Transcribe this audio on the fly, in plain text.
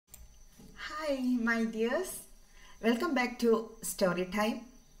Hi, my dears. Welcome back to Story Time.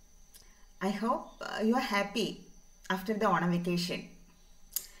 I hope you are happy after the Onam vacation.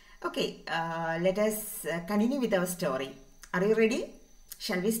 Okay, let us continue with our story. Are you ready?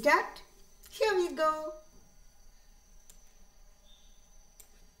 Shall we start? Here we go.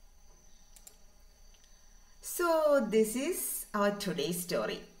 So, this is our today's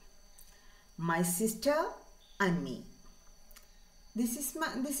story. My sister and me. This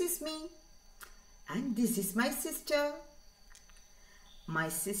is me. And this is my sister. My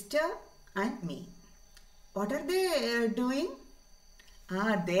sister and me. What are they doing?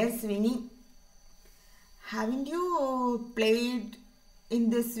 They're swinging. Haven't you played in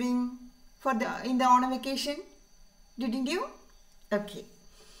the swing in the Onam vacation? Didn't you? Okay.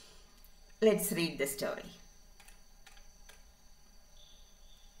 Let's read the story.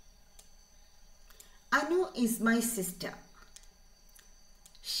 Anu is my sister.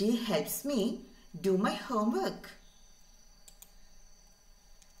 She helps me do my homework.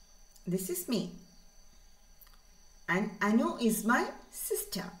 This is me. And Anu is my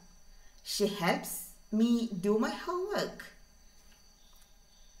sister. She helps me do my homework.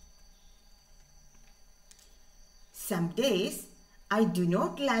 Some days I do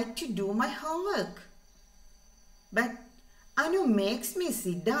not like to do my homework. But Anu makes me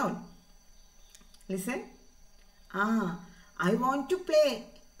sit down. Listen. I want to play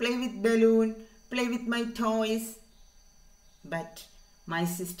with balloon, play with my toys. But my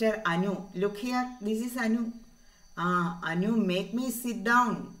sister Anu, look here, this is Anu. Anu make me sit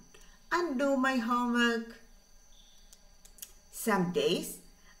down and do my homework. Some days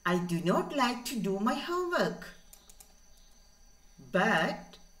I do not like to do my homework.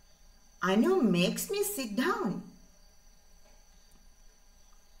 But Anu makes me sit down.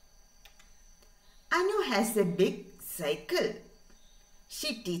 Anu has a big cycle.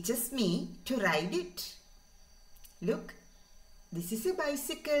 She teaches me to ride it. Look, this is a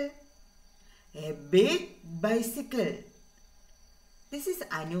bicycle. A big bicycle. This is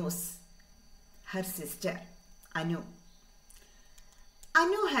Anu's, her sister, Anu.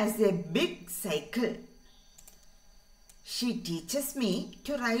 Anu has a big cycle. She teaches me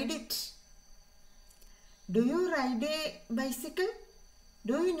to ride it. Do you ride a bicycle?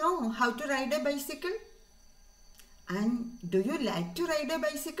 Do you know how to ride a bicycle? And do you like to ride a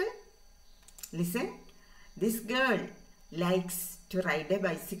bicycle? Listen, this girl likes to ride a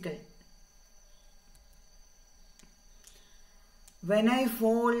bicycle. When I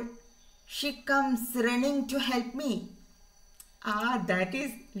fall, she comes running to help me. That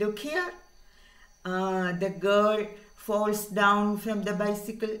is, look here. The girl falls down from the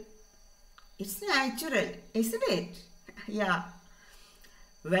bicycle. It's natural, isn't it? Yeah.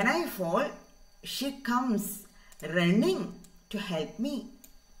 When I fall, she comes running to help me.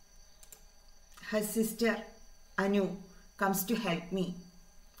 Her sister Anu comes to help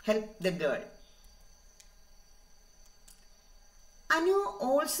the girl. Anu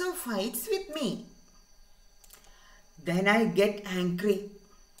also fights with me. Then I get angry.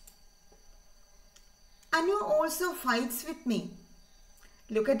 Anu also fights with me.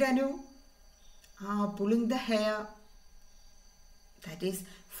 Look at Anu. Pulling the hair. That is,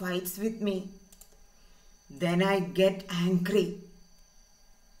 fights with me. Then I get angry.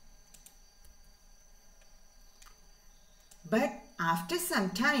 But after some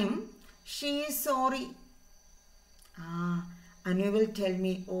time, she is sorry. Anu will tell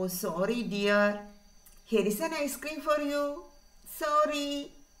me, oh, sorry, dear. Here is an ice cream for you.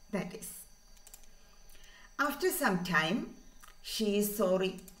 Sorry. That is. After some time, she is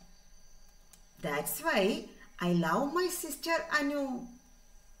sorry. That's why I love my sister Anu.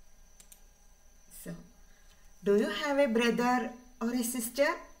 So, do you have a brother or a sister?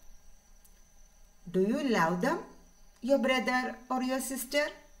 Do you love them? Your brother or your sister?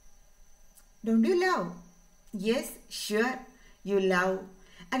 Don't you love? Yes, sure, you love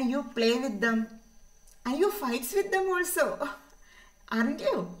and you play with them and you fights with them also. Aren't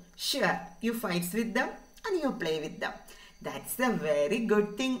you? Sure, you fights with them and you play with them. That's the very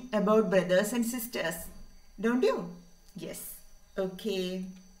good thing about brothers and sisters. Don't you? Yes. Okay.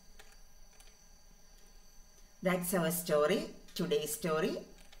 That's our story. Today's story.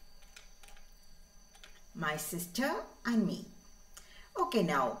 My sister and me. Okay,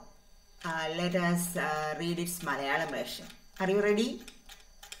 now let us read its Malayalam version. Are you ready?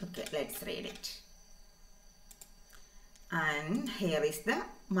 Okay, let's read it. And here is the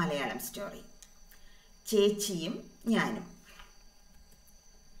Malayalam story. ചേച്ചിയും ഞാനും.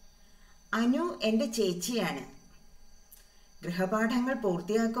 അനു എൻ്റെ ചേച്ചിയാണ്. ഗൃഹപാഠങ്ങൾ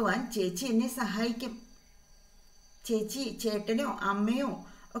പൂർത്തിയാക്കുവാൻ ചേച്ചി എന്നെ സഹായിക്കും. ചേച്ചി ചേട്ടനോ അമ്മയോ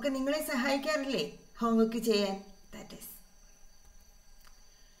ഒക്കെ നിങ്ങളെ സഹായിക്കാറില്ലേ ഹോംവർക്ക് ചെയ്യാൻ? That is.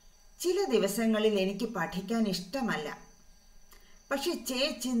 ചില ദിവസങ്ങളിൽ എനിക്ക് പഠിക്കാൻ ഇഷ്ടമല്ല, പക്ഷെ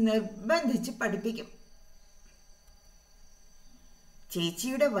ചേച്ചി നിർബന്ധിച്ച് പഠിപ്പിക്കും.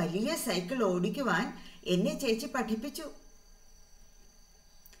 ചേച്ചിയുടെ വലിയ സൈക്കിൾ ഓടിക്കുവാൻ എന്നെ ചേച്ചി പഠിപ്പിച്ചു.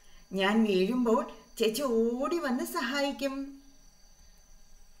 ഞാൻ വീഴുമ്പോൾ ചേച്ചി ഓടി വന്ന് സഹായിക്കും.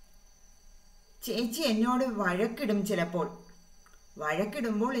 ചേച്ചി എന്നോട് വഴക്കിടും. ചിലപ്പോൾ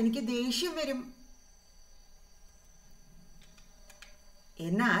വഴക്കിടുമ്പോൾ എനിക്ക് ദേഷ്യം വരും.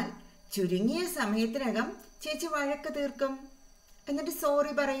 എന്നാൽ ചുരുങ്ങിയ സമയത്തിനകം ചേച്ചി വഴക്ക് തീർക്കും, എന്നിട്ട്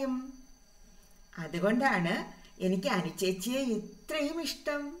സോറി പറയും. അതുകൊണ്ടാണ് എനിക്ക് അനുചേച്ചിയെ ഇത്രയും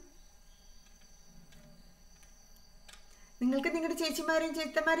ഇഷ്ടം. നിങ്ങൾക്ക് നിങ്ങളുടെ ചേച്ചിമാരും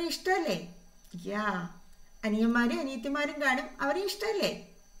ചേട്ടന്മാരെയും ഇഷ്ടമല്ലേ? യാ, അനിയന്മാരും അനിയത്തിമാരും കാണും, അവരെ ഇഷ്ടമല്ലേ?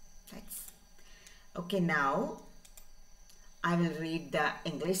 Okay, now I will read the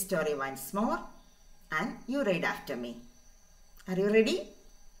English story once more and you read after me. Are you ready?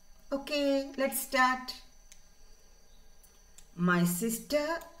 Okay, let's start. My sister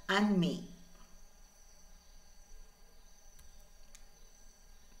and me.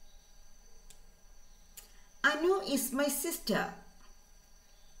 Anu is my sister.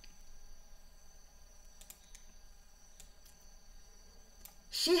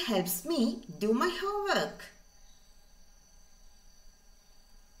 She helps me do my homework.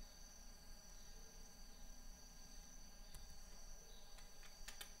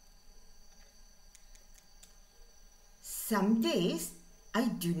 Some days I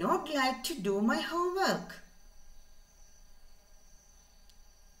do not like to do my homework.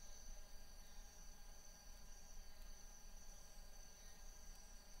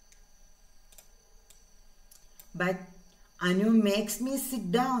 But Anu makes me sit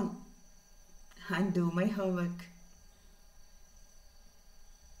down and do my homework.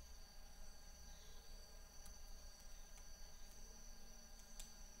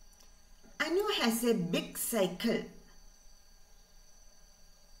 Anu has a big cycle.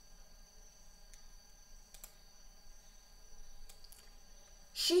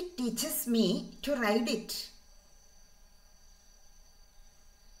 She teaches me to ride it.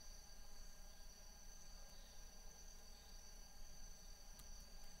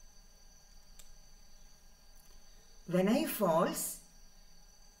 When I fall,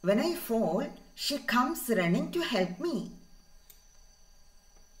 she comes running to help me.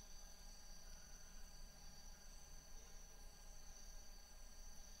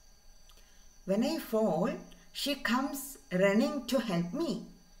 When I fall, she comes running to help me.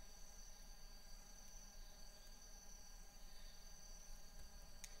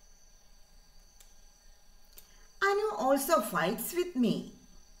 Anu also fights with me.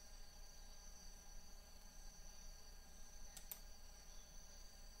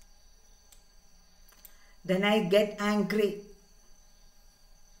 Then I get angry.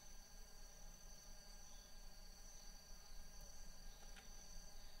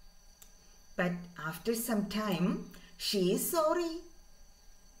 But after some time, she is sorry.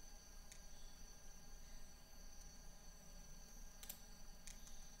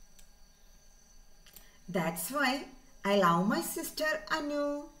 That's why I love my sister Anu.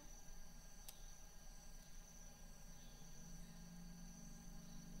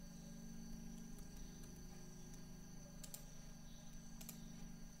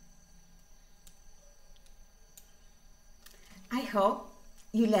 I hope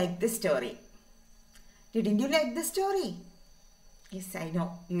you like the story. Didn't you like the story? Yes, I know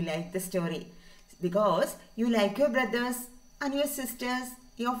you like the story because you like your brothers and your sisters,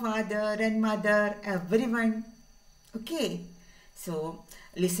 your father and mother, everyone. Okay, so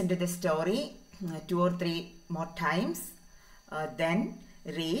listen to the story 2 or 3 more times. Then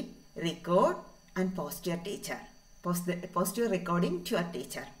read, record and post your teacher. Post your recording to your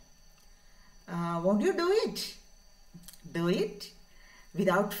teacher. Won't you do it? Do it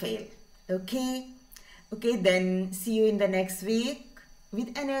without fail. Okay, then see you in the next week with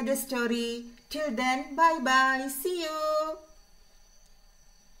another story. Till then, bye bye. See you.